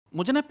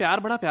मुझे ना प्यार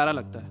बड़ा प्यारा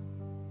लगता है,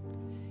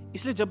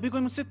 इसलिए जब भी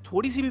कोई मुझसे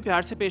थोड़ी सी भी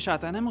प्यार से पेश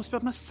आता है ना, मैं उस पर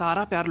अपना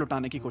सारा प्यार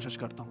लुटाने की कोशिश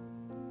करता हूं।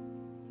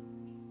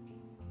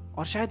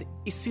 और शायद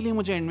इसीलिए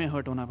मुझे एंड में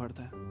हर्ट होना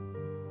पड़ता है।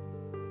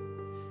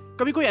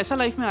 कभी कोई ऐसा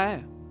लाइफ में आया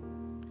है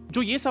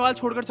जो ये सवाल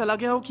छोड़कर चला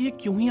गया हो कि ये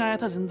क्यों ही आया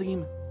था जिंदगी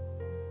में?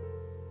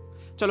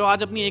 चलो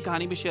आज अपनी एक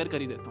कहानी भी शेयर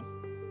कर ही देता हूं।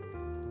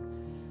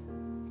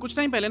 कुछ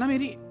टाइम पहले ना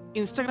मेरी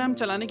इंस्टाग्राम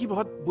चलाने की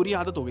बहुत बुरी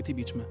आदत हो गई थी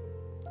बीच में।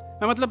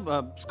 मैं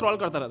मतलब स्क्रॉल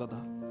करता रहता था,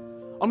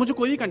 और मुझे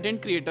कोई भी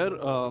कंटेंट क्रिएटर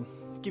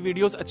की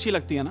वीडियोस अच्छी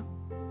लगती है ना,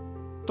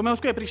 तो मैं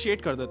उसको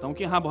अप्रिशिएट कर देता हूँ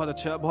कि हाँ बहुत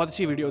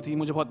अच्छी वीडियो थी,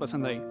 मुझे बहुत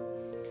पसंद आई,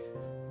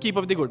 keep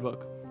up the good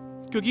work.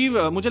 क्योंकि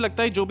मुझे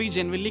लगता है जो भी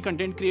जेन्युइनली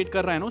कंटेंट क्रिएट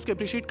कर रहा है ना, उसको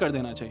अप्रिशिएट कर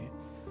देना चाहिए।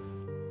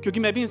 क्योंकि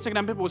मैं भी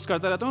इंस्टाग्राम पे पोस्ट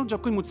करता रहता हूँ,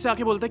 जब कोई मुझसे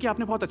आके बोलता है कि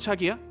आपने बहुत अच्छा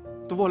किया,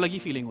 तो वो अलग ही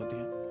फीलिंग होती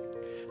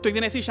है। तो एक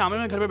दिन ऐसी शाम में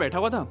मैं घर पे बैठा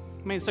हुआ था,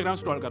 मैं इंस्टाग्राम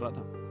स्क्रॉल कर रहा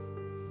था,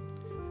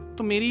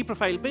 तो मेरी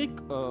प्रोफाइल पे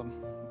एक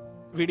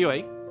वीडियो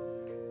आई,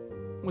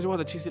 मुझे बहुत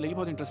अच्छी सी लगी,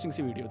 बहुत इंटरेस्टिंग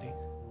सी वीडियो थी।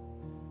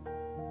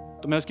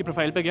 तो मैं उसकी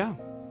प्रोफाइल पे गया,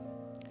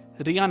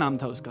 रिया नाम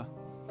था उसका।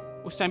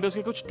 उस टाइम पे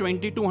उसके कुछ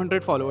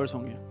 2200 फॉलोअर्स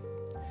होंगे।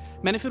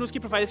 मैंने फिर उसकी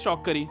प्रोफाइल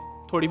स्टॉक करी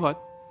थोड़ी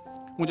बहुत,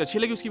 मुझे अच्छी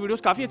लगी उसकी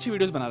वीडियोस, काफ़ी अच्छी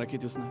वीडियोस बना रखी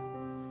थी उसने।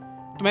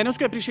 तो मैंने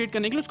उसको अप्रिशिएट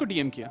करने के लिए उसको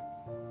डीएम किया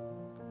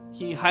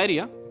कि हाय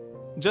रिया,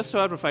 just saw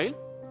your profile,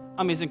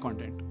 amazing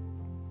content.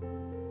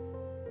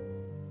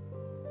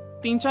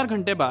 3-4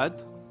 घंटे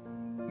बाद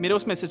मेरे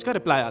उस मैसेज का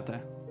रिप्लाई आता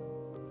है,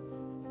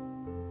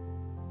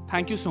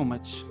 थैंक यू सो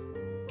मच,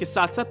 के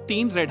साथ साथ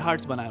 3 रेड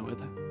हार्ट्स बनाए हुए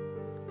थे।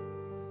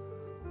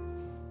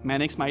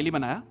 मैंने एक स्माइली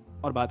बनाया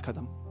और बात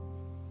खत्म।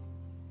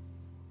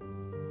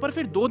 पर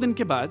फिर 2 दिन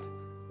के बाद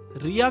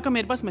रिया का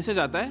मेरे पास मैसेज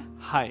आता है,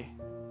 हाय,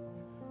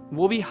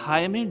 वो भी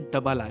हाय में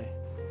डबल आए।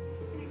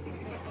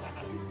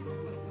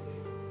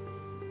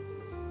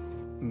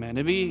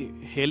 मैंने भी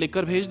हे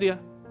लिखकर भेज दिया।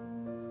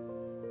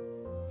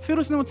 फिर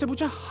उसने मुझसे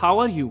पूछा, हाउ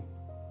आर यू?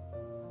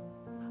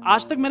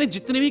 आज तक मैंने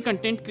जितने भी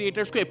कंटेंट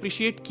क्रिएटर्स को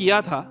अप्रिशिएट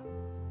किया था,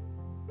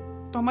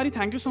 तो हमारी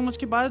थैंक यू सो मच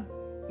के बाद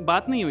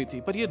बात नहीं हुई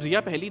थी, पर ये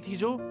रिया पहली थी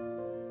जो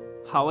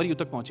हाउ आर यू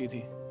तक पहुंची थी।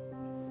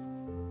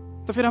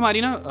 तो फिर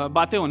हमारी ना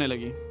बातें होने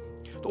लगी।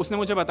 तो उसने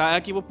मुझे बताया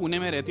कि वो पुणे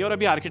में रहती है और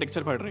अभी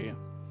आर्किटेक्चर पढ़ रही है।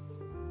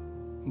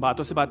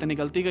 बातों से बातें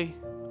निकलती गई,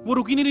 वो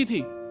रुकी नहीं रही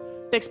थी,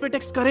 टेक्स्ट पे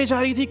टेक्स्ट करे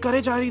जा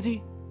रही थी।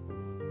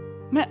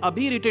 मैं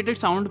अभी इरिटेटेड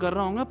साउंड कर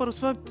रहा हूँ, पर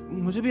उस वक्त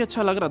मुझे भी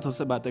अच्छा लग रहा था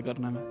उससे बातें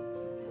करने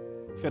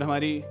में। फिर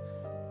हमारी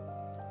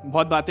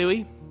बहुत बातें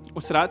हुई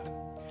उस रात।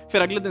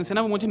 फिर अगले दिन से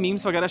ना वो मुझे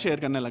मीम्स वगैरह शेयर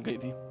करने लग गई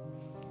थी।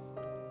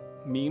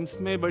 मीम्स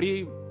में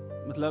बड़ी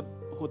मतलब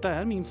होता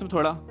है, मीम्स में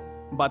थोड़ा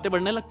बातें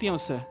बढ़ने लगती हैं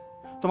उससे।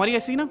 तो हमारी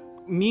ऐसी ना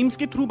मीम्स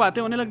के थ्रू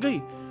बातें होने लग गई।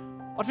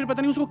 और फिर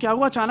पता नहीं उसको क्या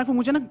हुआ, अचानक वो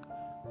मुझे ना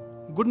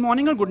गुड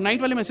मॉर्निंग और गुड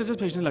नाइट वाले मैसेजेस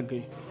भेजने लग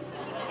गई।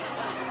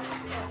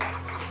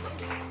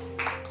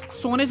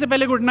 सोने से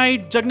पहले गुड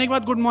नाइट, जगने के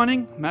बाद गुड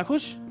मॉर्निंग, मैं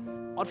खुश।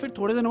 और फिर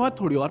थोड़े दिनों बाद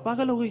थोड़ी और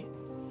पागल हो गई।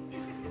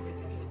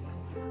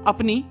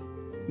 अपनी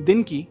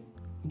दिन की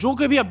जो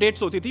कोई भी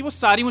अपडेट्स होती थी वो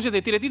सारी मुझे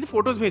देती रहती थी,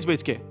 फोटोज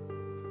भेज के।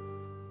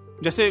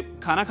 जैसे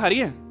खाना खा रही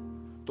है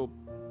तो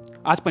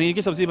आज पनीर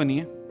की सब्जी बनी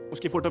है,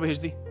 उसकी फोटो भेज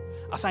दी।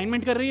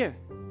 असाइनमेंट कर रही है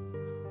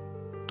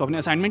तो अपने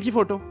असाइनमेंट की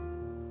फोटो।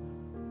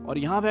 और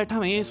यहां बैठा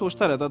मैं ये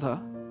सोचता रहता था,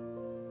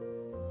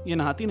 ये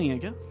नहाती नहीं है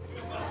क्या?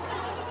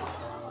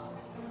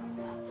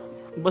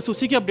 बस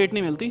उसी की अपडेट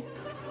नहीं मिलती।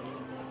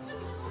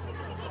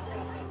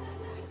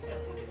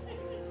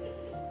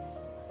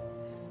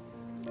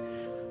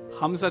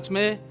 हम सच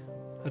में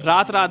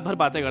रात भर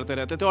बातें करते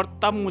रहते थे। और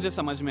तब मुझे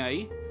समझ में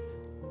आई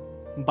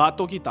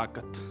बातों की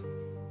ताकत।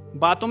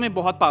 बातों में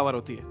बहुत पावर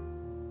होती है।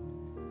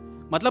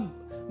 मतलब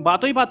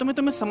बातों ही बातों में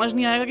तुम्हें समझ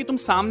नहीं आएगा कि तुम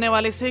सामने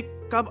वाले से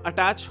कब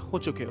अटैच हो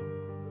चुके हो।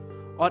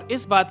 और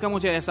इस बात का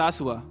मुझे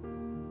एहसास हुआ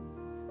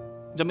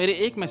जब मेरे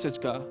एक मैसेज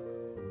का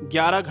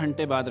 11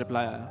 घंटे बाद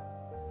रिप्लाई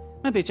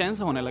आया। मैं बेचैन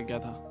सा होने लग गया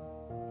था।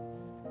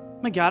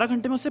 मैं 11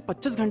 घंटे में उससे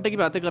 25 घंटे की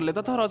बातें कर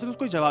लेता था और आज तक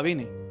कोई जवाब ही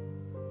नहीं।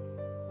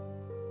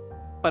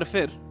 पर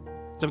फिर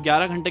जब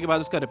 11 घंटे के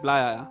बाद उसका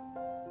रिप्लाई आया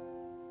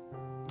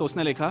तो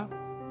उसने लिखा,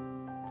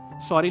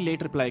 सॉरी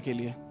लेट रिप्लाई के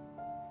लिए,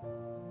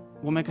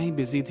 वो मैं कहीं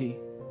बिजी थी।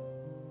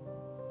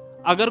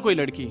 अगर कोई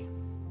लड़की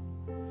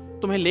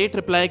तुम्हें लेट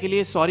रिप्लाई के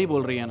लिए सॉरी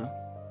बोल रही है ना,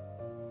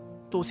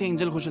 तो उसे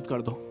एंजल घोषित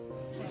कर दो।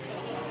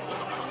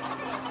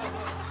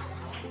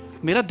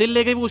 मेरा दिल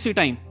ले गई वो उसी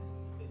टाइम।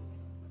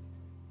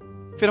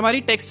 फिर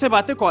हमारी टेक्स्ट से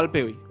बातें कॉल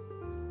पे हुई,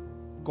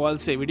 कॉल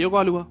से वीडियो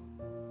कॉल हुआ।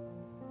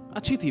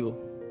 अच्छी थी वो,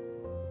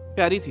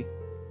 प्यारी थी।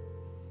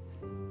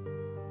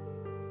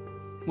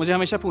 मुझे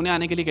हमेशा पुणे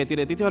आने के लिए कहती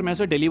रहती थी और मैं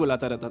उसे दिल्ली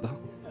बुलाता रहता था।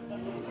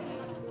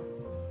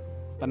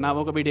 पर ना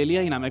वो कभी दिल्ली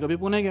आई ना मैं कभी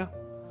पुणे गया।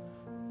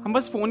 हम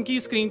बस फोन की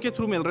स्क्रीन के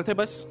थ्रू मिल रहे थे।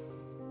 बस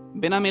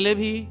बिना मिले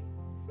भी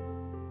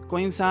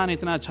कोई इंसान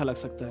इतना अच्छा लग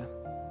सकता है,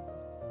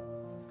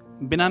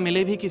 बिना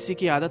मिले भी किसी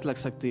की आदत लग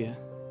सकती है।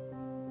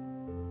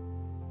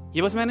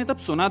 ये बस मैंने तब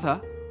सुना था,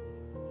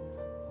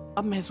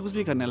 अब महसूस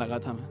भी करने लगा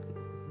था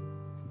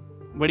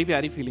मैं। बड़ी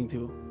प्यारी फीलिंग थी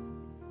वो।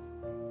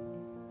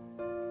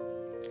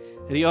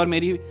 रिया और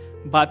मेरी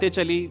बातें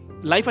चली,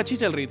 लाइफ अच्छी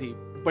चल रही थी,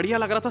 बढ़िया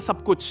लग रहा था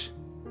सब कुछ।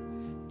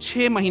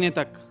 6 महीने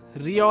तक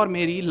रिया और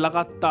मेरी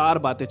लगातार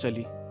बातें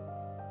चली।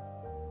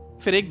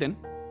 फिर एक दिन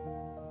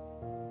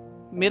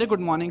मेरे गुड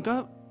मॉर्निंग का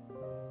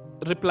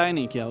रिप्लाई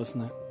नहीं किया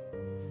उसने।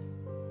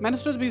 मैंने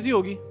सोचा बिजी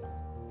होगी,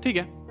 ठीक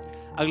है।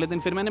 अगले दिन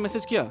फिर मैंने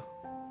मैसेज किया,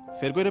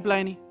 फिर कोई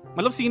रिप्लाई नहीं।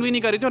 मतलब सीन भी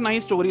नहीं कर रही थी और ना ही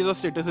स्टोरीज और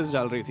स्टेटसेस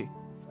डाल रही थी।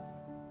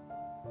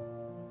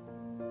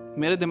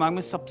 मेरे दिमाग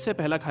में सबसे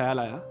पहला ख्याल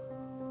आया,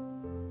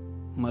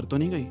 मर तो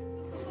नहीं गई।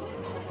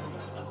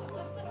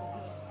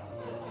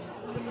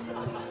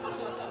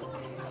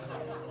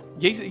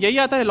 यही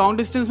आता है लॉन्ग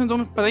डिस्टेंस में,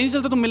 तुम्हें पता ही नहीं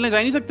चलता, तुम मिलने जा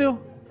ही नहीं सकते हो।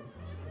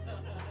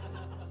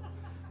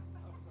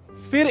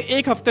 फिर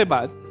एक हफ्ते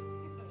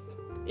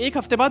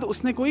बाद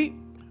उसने कोई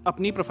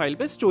अपनी प्रोफाइल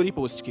पे स्टोरी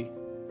पोस्ट की,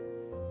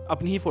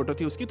 अपनी ही फोटो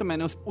थी उसकी। तो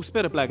मैंने उस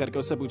पर रिप्लाई करके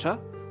उससे पूछा,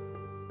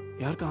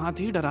 यार कहां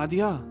थी, डरा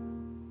दिया।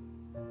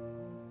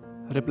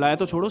 रिप्लाई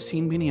तो छोड़ो,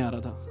 सीन भी नहीं आ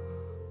रहा था।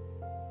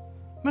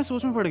 मैं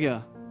सोच में पड़ गया,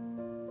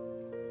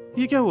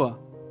 ये क्या हुआ।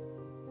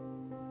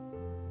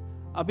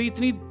 अभी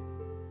इतनी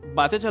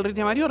बातें चल रही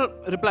थी हमारी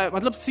और रिप्लाई,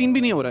 मतलब सीन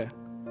भी नहीं हो रहा है।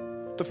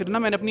 तो फिर ना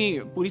मैंने अपनी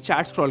पूरी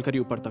चैट स्क्रॉल करी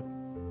ऊपर तक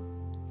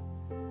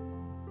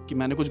कि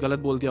मैंने कुछ गलत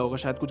बोल दिया होगा,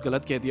 शायद कुछ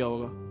गलत कह दिया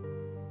होगा,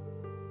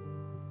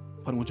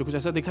 पर मुझे कुछ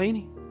ऐसा दिखा ही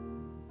नहीं।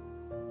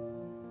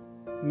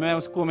 मैं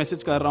उसको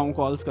मैसेज कर रहा हूं,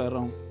 कॉल्स कर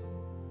रहा हूं,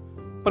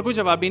 पर कोई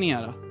जवाब भी नहीं आ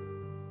रहा।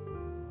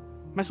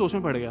 मैं सोच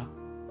में पड़ गया,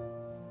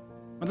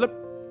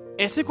 मतलब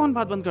ऐसे कौन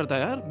बात बंद करता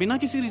है यार बिना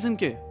किसी रीजन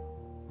के।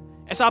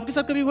 ऐसा आपके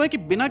साथ कभी हुआ है कि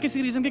बिना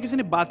किसी रीजन के किसी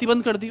ने बात ही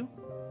बंद कर दी हो?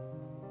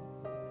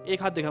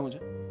 एक हाथ दिखा मुझे,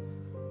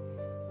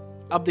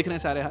 अब दिख रहे हैं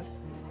सारे हाथ।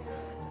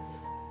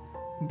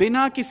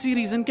 बिना किसी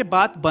रीजन के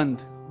बात बंद।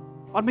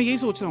 और मैं यही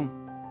सोच रहा हूं,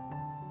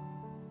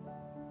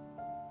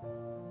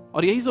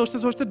 और यही सोचते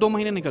सोचते 2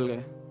 महीने निकल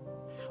गए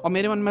और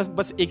मेरे मन में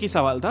बस एक ही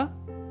सवाल था,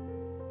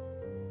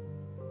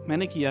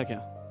 मैंने किया क्या?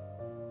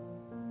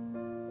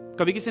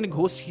 कभी किसी ने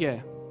घोस्ट किया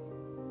है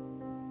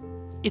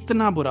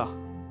इतना बुरा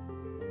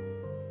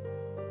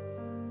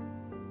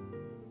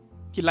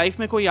कि लाइफ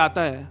में कोई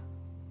आता है,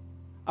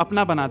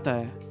 अपना बनाता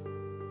है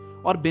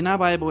और बिना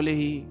बाय बोले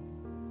ही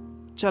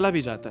चला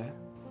भी जाता है?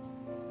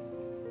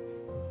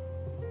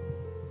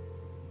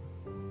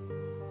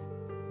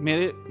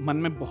 मेरे मन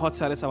में बहुत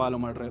सारे सवाल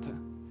उमड़ रहे थे।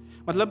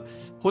 मतलब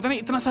होता नहीं,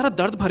 इतना सारा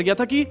दर्द भर गया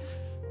था कि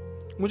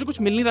मुझे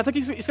कुछ मिल नहीं रहा था कि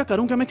इसका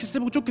करूं क्या, मैं किससे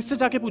पूछूं, किससे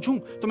जाके पूछूं।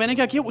 तो मैंने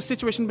क्या किया, उस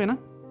सिचुएशन पे ना,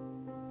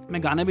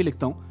 मैं गाने भी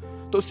लिखता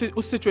हूं, तो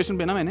उस सिचुएशन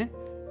पे ना मैंने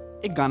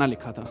एक गाना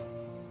लिखा था।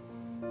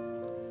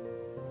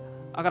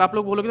 अगर आप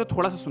लोग बोलोगे तो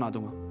थोड़ा सा सुना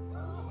दूंगा।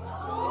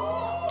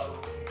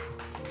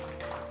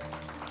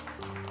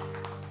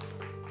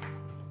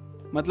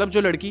 मतलब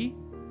जो लड़की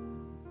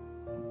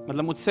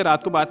मतलब मुझसे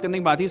रात को बात करने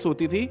के बाद ही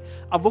सोती थी,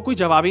 अब वो कोई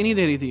जवाब ही नहीं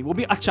दे रही थी, वो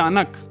भी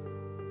अचानक।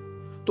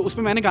 तो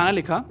उसमें मैंने गाना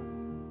लिखा,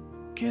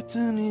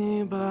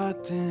 कितनी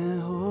बातें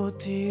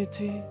होती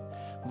थी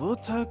वो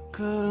थक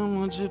कर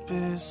मुझ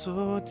पे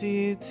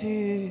सोती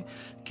थी,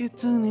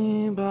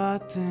 कितनी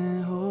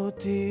बातें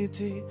होती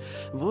थी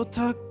वो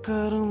थक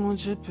कर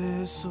मुझ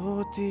पे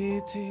सोती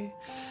थी,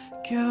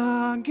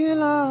 क्या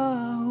गिला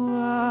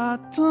हुआ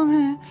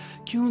तुम्हें,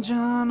 क्यों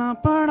जाना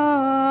पड़ा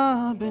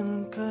बिन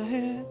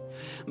कहे,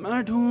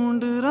 मैं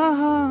ढूंढ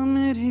रहा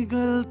मेरी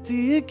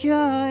गलती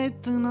क्या,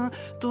 इतना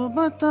तो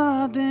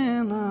बता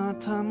देना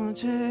था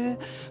मुझे।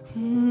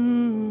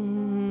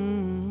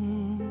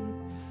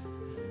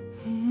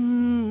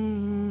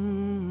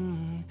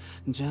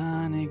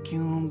 जाने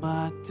क्यों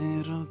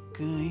बातें रुक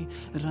गई,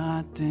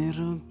 रातें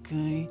रुक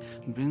गई,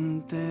 बिन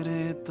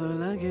तेरे तो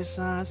लगे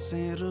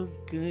सांसें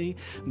रुक गई,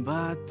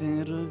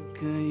 बातें रुक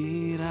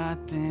गई,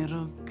 रातें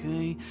रुक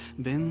गई,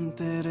 बिन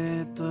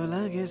तेरे तो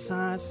लगे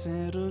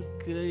सांसें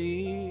रुक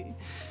गई।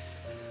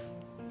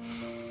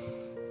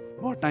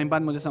 बहुत टाइम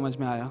बाद मुझे समझ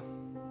में आया,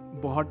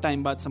 बहुत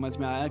टाइम बाद समझ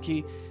में आया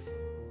कि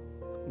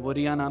वो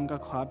रिया नाम का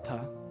ख्वाब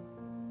था,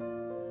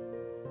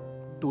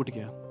 टूट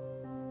गया।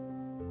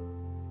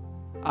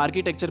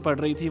 आर्किटेक्चर पढ़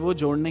रही थी वो,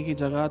 जोड़ने की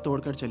जगह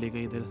तोड़कर चली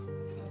गई दिल।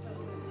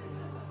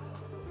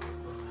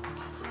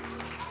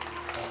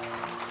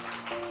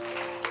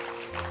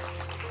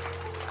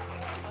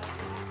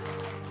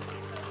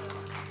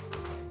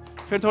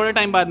 फिर थोड़े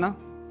टाइम बाद ना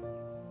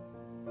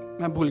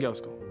मैं भूल गया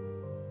उसको।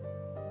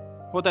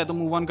 होता है तो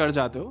मूव ऑन कर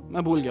जाते हो,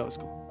 मैं भूल गया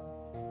उसको।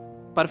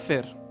 पर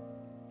फिर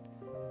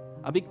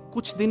अभी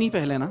कुछ दिन ही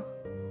पहले ना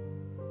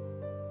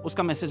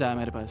उसका मैसेज आया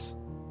मेरे पास,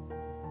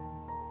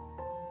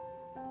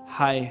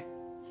 हाय,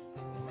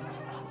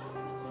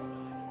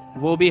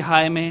 वो भी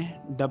हाय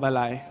में डबल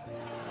आए।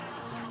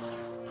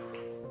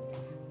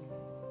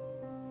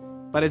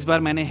 पर इस बार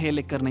मैंने हे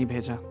लिखकर नहीं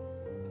भेजा।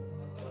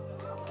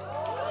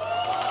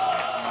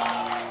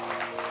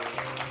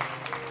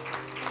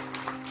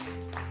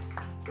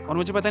 और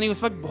मुझे पता नहीं,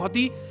 उस वक्त बहुत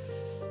ही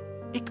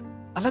एक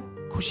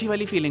अलग खुशी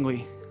वाली फीलिंग हुई।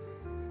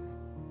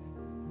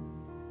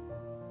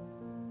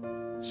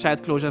 शायद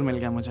क्लोजर मिल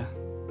गया मुझे।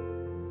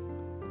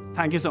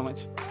 Thank you so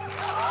much.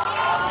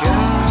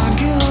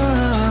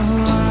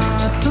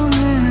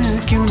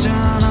 क्यों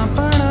जाना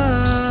पड़ा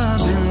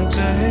बिन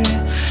कहे,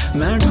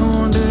 मैं